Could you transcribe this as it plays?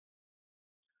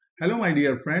Hello my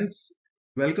dear friends,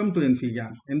 welcome to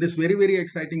Enthusiast. In this very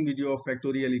exciting video of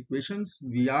factorial equations,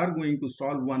 we are going to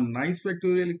solve one nice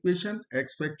factorial equation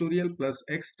x factorial plus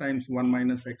x times 1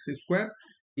 minus x square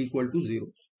equal to 0.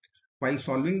 While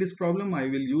solving this problem, I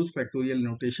will use factorial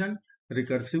notation,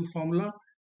 recursive formula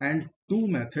and two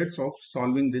methods of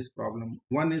solving this problem.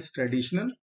 One is traditional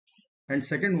and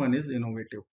second one is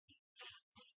innovative.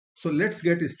 So let's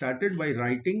get started by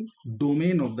writing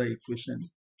domain of the equation.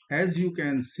 As you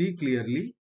can see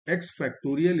clearly, x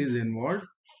factorial is involved.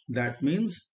 That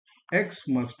means x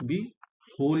must be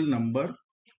whole number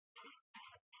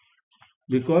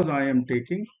because I am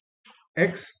taking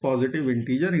x positive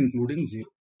integer including 0.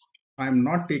 I am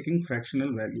not taking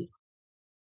fractional value.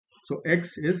 So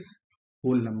x is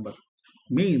whole number.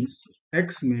 Means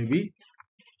x may be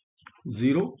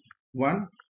 0, 1,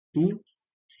 2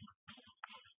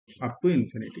 up to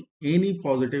infinity. Any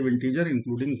positive integer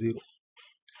including 0.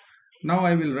 Now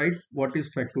I will write what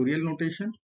is factorial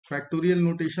notation. Factorial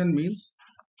notation means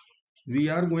we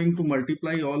are going to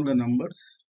multiply all the numbers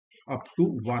up to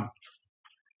 1,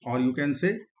 or you can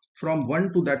say from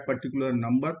 1 to that particular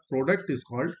number. Product is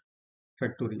called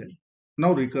factorial.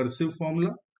 Now recursive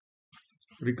formula.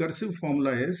 Recursive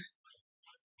formula is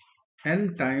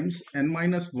n times n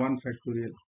minus 1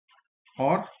 factorial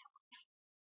or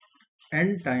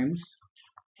n times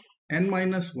n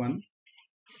minus 1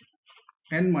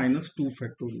 n minus 2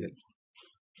 factorial.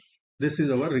 This is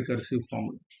our recursive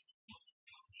formula.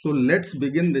 So let's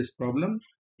begin this problem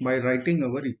by writing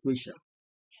our equation.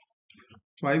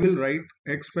 So I will write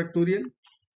x factorial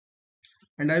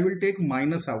and I will take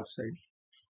minus outside.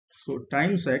 So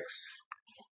times x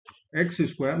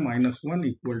square minus 1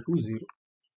 equal to 0.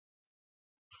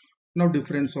 Now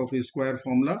difference of a square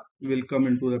formula will come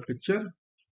into the picture,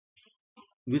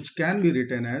 which can be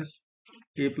written as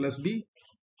a plus b,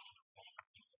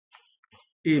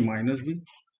 a minus b.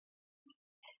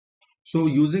 So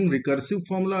using recursive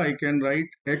formula, I can write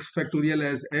x factorial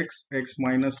as x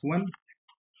minus 1,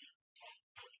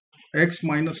 x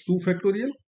minus 2 factorial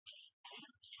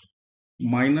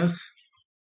minus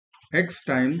x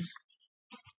times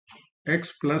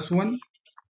x plus 1,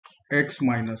 x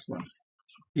minus 1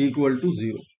 equal to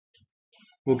 0.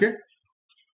 Okay.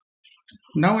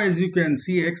 Now as you can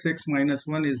see, x minus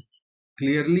 1 is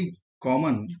clearly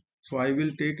common. So I will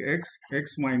take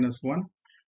x minus 1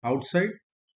 outside.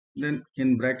 Then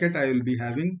in bracket I will be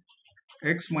having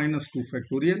x minus 2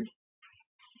 factorial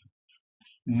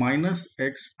minus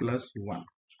x plus 1.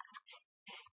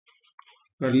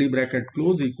 Curly bracket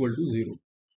close equal to 0.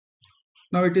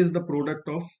 Now it is the product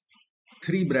of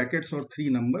three brackets or three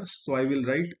numbers. So I will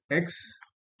write x,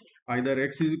 either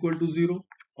x is equal to 0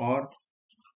 or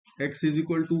x is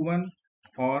equal to 1,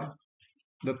 or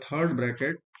the third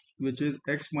bracket, which is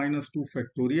x minus 2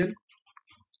 factorial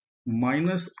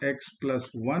minus x plus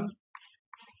 1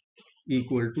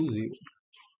 equal to 0.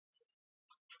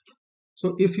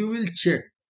 So if you will check,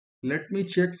 let me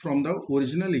check from the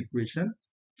original equation.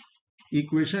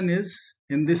 Equation is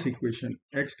in this equation,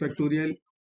 x factorial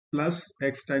plus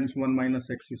x times 1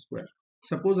 minus x square.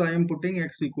 Suppose I am putting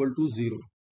x equal to 0.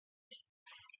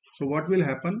 So what will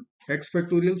happen? X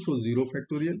factorial, so 0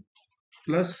 factorial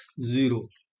plus 0.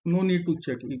 No need to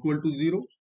check, equal to 0.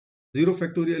 0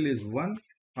 factorial is 1.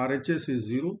 RHS is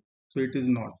 0. So it is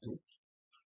not true.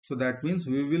 So that means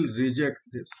we will reject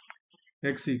this.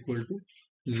 X equal to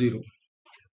 0.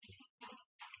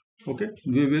 Okay.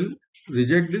 We will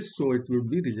reject this. So it would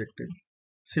be rejected.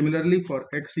 Similarly for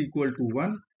x equal to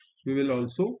 1, we will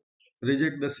also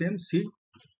reject the same. See,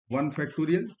 1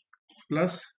 factorial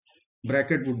plus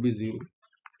bracket would be 0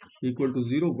 equal to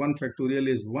 0. 1 factorial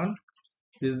is 1.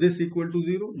 Is this equal to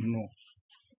 0? No.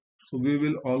 So we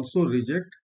will also reject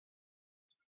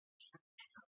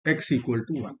x equal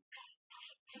to 1.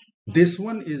 This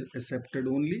one is accepted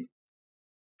only.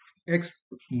 X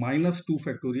minus 2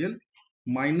 factorial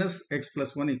minus x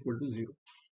plus 1 equal to 0.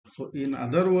 So in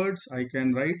other words, I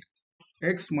can write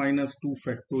x minus 2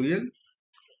 factorial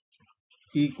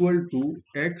equal to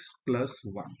x plus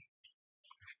 1.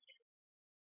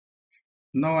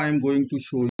 Now I am going to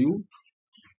show you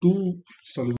two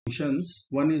solutions.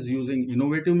 One is using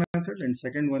innovative method and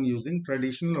second one using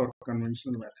traditional or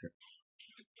conventional method.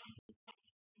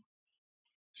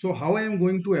 So how I am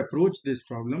going to approach this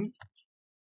problem?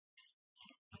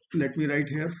 Let me write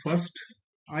here. First,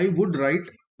 I would write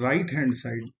right hand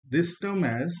side this term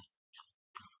as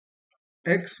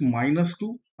x minus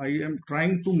 2. I am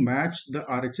trying to match the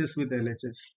RHS with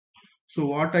LHS. So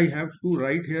what I have to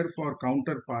write here for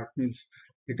counterpart means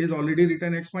it is already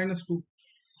written x minus 2.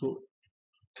 So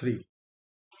 3.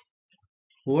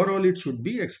 Overall it should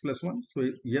be x plus 1.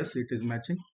 So yes, it is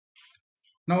matching.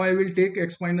 Now I will take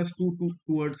x minus 2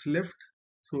 towards left.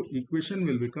 So equation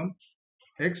will become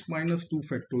x minus 2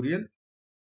 factorial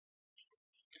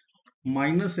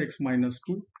minus x minus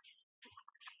 2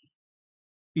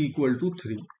 equal to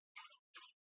 3.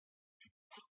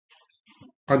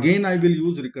 Again I will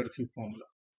use recursive formula.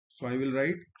 So I will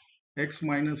write x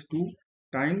minus 2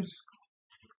 times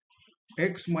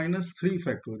x minus 3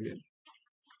 factorial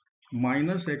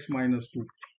minus x minus 2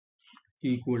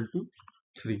 equal to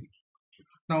 3.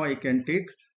 Now I can take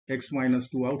x minus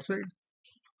 2 outside.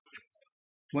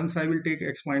 Once I will take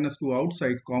x minus 2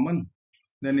 outside common,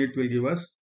 then it will give us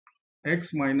x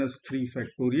minus 3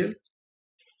 factorial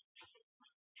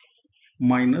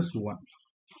minus 1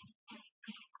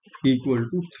 equal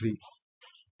to 3.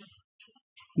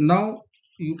 Now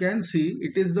you can see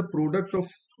it is the product of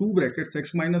two brackets,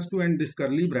 x minus 2 and this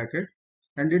curly bracket,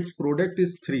 and its product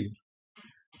is 3.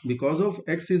 Because of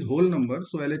x is whole number,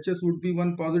 so LHS would be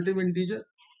one positive integer.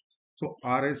 So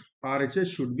RHS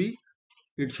should be,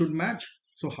 it should match.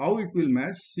 So how it will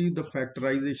match? See the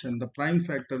factorization, the prime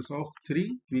factors of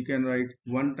 3, we can write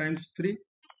 1 times 3,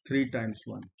 3 times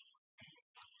 1.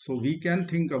 So we can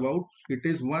think about it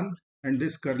is 1 and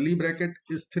this curly bracket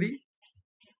is 3,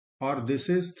 or this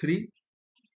is 3,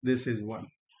 this is 1.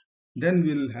 Then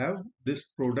we will have this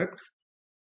product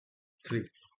 3.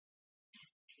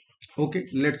 Okay,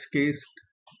 let's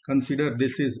consider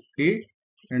this is A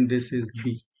and this is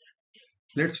B.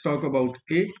 Let's talk about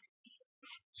A.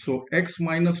 So x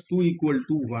minus 2 equal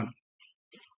to 1.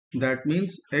 That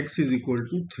means x is equal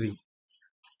to 3.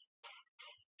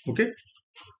 Okay.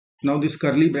 Now this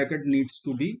curly bracket needs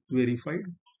to be verified.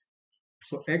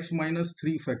 So x minus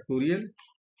 3 factorial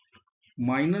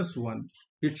minus 1.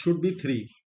 It should be 3.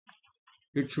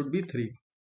 It should be 3.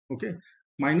 Okay.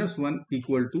 Minus 1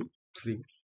 equal to 3.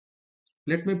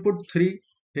 Let me put 3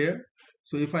 here.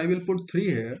 So if I will put 3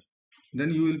 here, then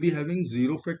you will be having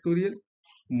 0 factorial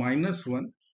minus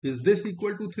 1. Is this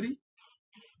equal to 3?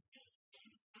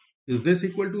 Is this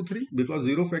equal to 3? Because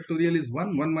 0 factorial is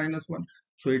 1, 1 minus 1.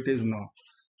 So it is not.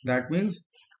 That means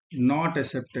not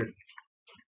accepted.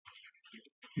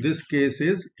 This case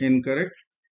is incorrect,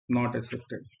 not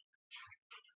accepted.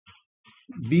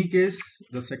 B case,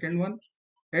 the second one,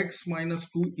 x minus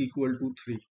 2 equal to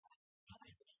 3.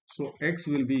 So x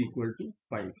will be equal to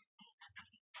 5.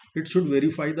 It should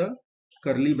verify the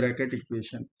curly bracket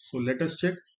equation. So let us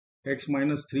check x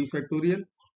minus 3 factorial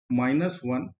minus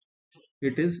 1.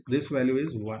 It is, this value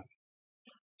is 1.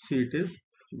 See, it is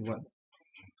 1.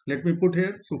 Let me put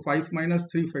here, so 5 minus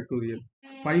 3 factorial.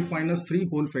 5 minus 3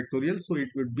 whole factorial, so it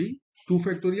would be 2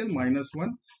 factorial minus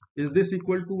 1. Is this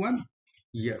equal to 1?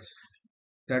 Yes.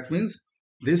 That means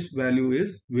this value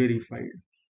is verified.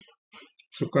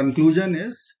 So conclusion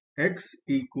is x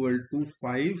equal to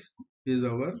 5 is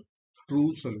our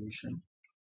true solution.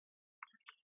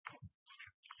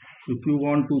 If you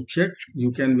want to check,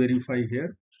 you can verify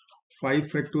here. 5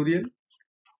 factorial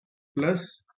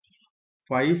plus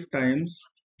 5 times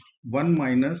 1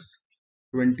 minus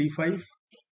 25.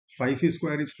 5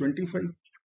 square is 25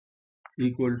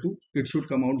 equal to, it should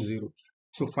come out 0.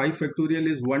 So 5 factorial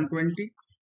is 120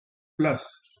 plus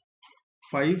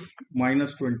 5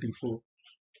 minus 24.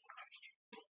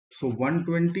 So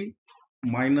 120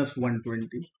 minus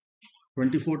 120.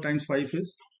 24 times 5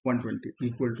 is 120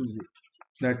 equal to 0.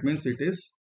 That means it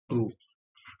is true.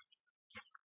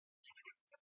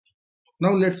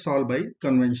 Now let's solve by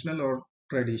conventional or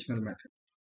traditional method.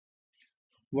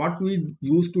 What we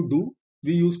used to do,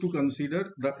 we used to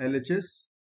consider the LHS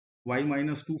y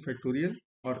minus 2 factorial,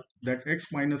 or that x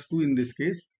minus 2 in this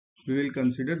case, we will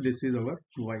consider this is our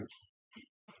y.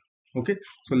 Okay,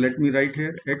 so let me write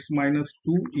here x minus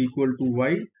 2 equal to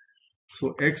y.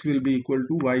 So x will be equal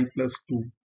to y plus 2.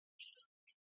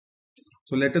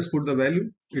 So let us put the value.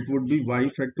 It would be y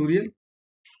factorial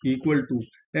equal to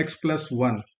x plus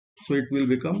 1. So it will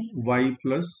become y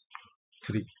plus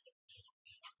 3.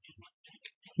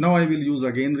 Now I will use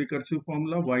again recursive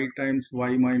formula, y times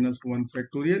y minus 1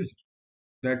 factorial,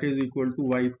 that is equal to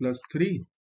y plus 3,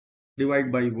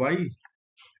 divide by y.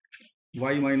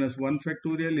 Y minus 1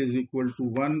 factorial is equal to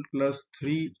 1 plus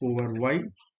 3 over y.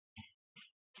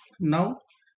 Now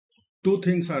two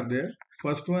things are there,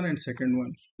 first one and second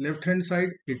one. Left hand side,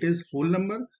 it is whole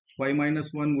number. Y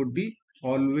minus 1 would be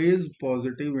always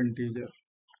positive integer.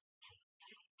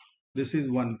 This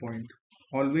is one point,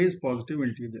 always positive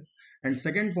integer. And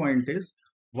second point is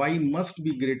y must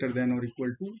be greater than or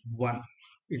equal to 1.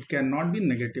 It cannot be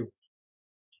negative.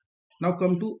 Now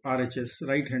come to RHS,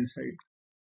 right hand side.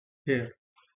 Here,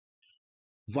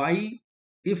 y,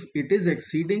 if it is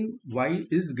exceeding y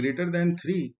is greater than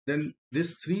 3, then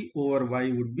this 3 over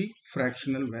y would be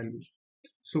fractional value.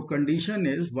 So condition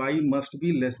is y must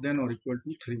be less than or equal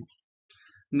to 3.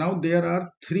 Now there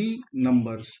are three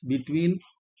numbers between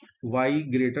y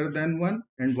greater than 1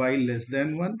 and y less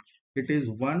than 1. It is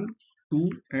 1, 2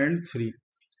 and 3.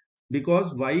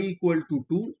 Because y equal to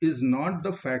 2 is not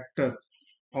the factor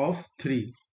of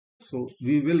 3. So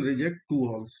we will reject 2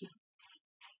 also.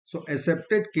 So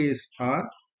accepted case are,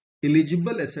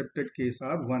 eligible accepted case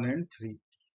are 1 and 3.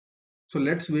 So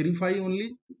let's verify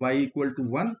only y equal to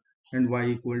 1 and y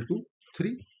equal to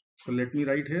 3. So let me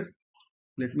write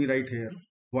here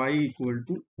y equal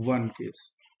to 1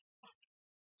 case.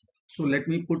 So let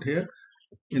me put here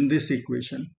in this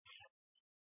equation.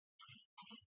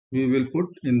 We will put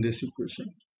in this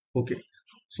equation. Okay.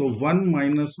 So 1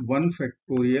 minus 1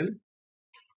 factorial,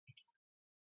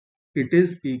 it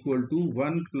is equal to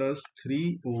 1 plus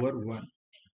 3 over 1.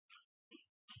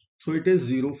 So it is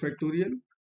 0 factorial,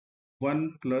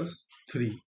 1 plus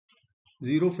 3.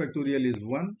 0 factorial is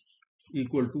 1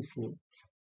 equal to 4.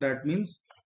 That means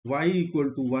y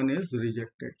equal to 1 is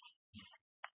rejected.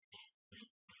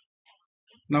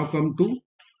 Now come to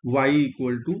y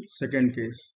equal to second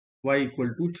case, y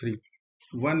equal to 3.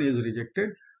 1 is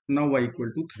rejected. Now y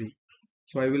equal to 3.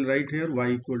 So I will write here y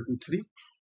equal to 3.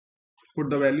 Put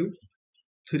the value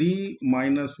 3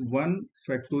 minus 1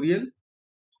 factorial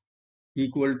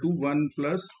equal to 1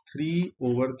 plus 3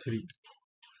 over 3.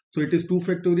 So it is 2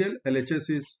 factorial. LHS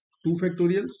is 2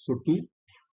 factorial. So 2.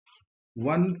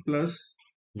 1 plus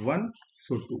 1.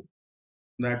 So 2.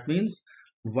 That means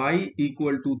y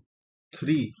equal to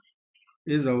 3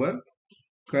 is our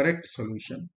correct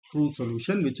solution, true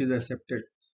solution, which is accepted.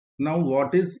 Now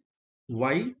what is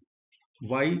y?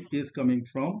 Y is coming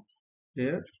from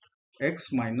here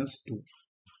x minus 2.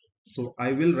 So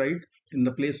I will write in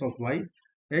the place of y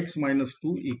x minus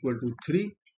 2 equal to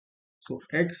 3. So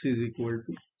x is equal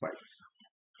to 5.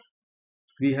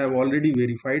 We have already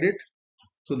verified it.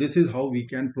 So this is how we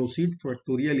can proceed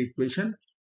factorial equation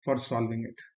for solving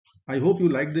it. I hope you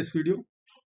like this video.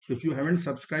 If you haven't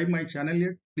subscribed my channel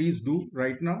yet, please do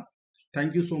right now.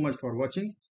 Thank you so much for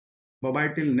watching. Bye bye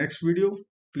till next video.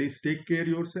 Please take care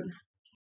yourself.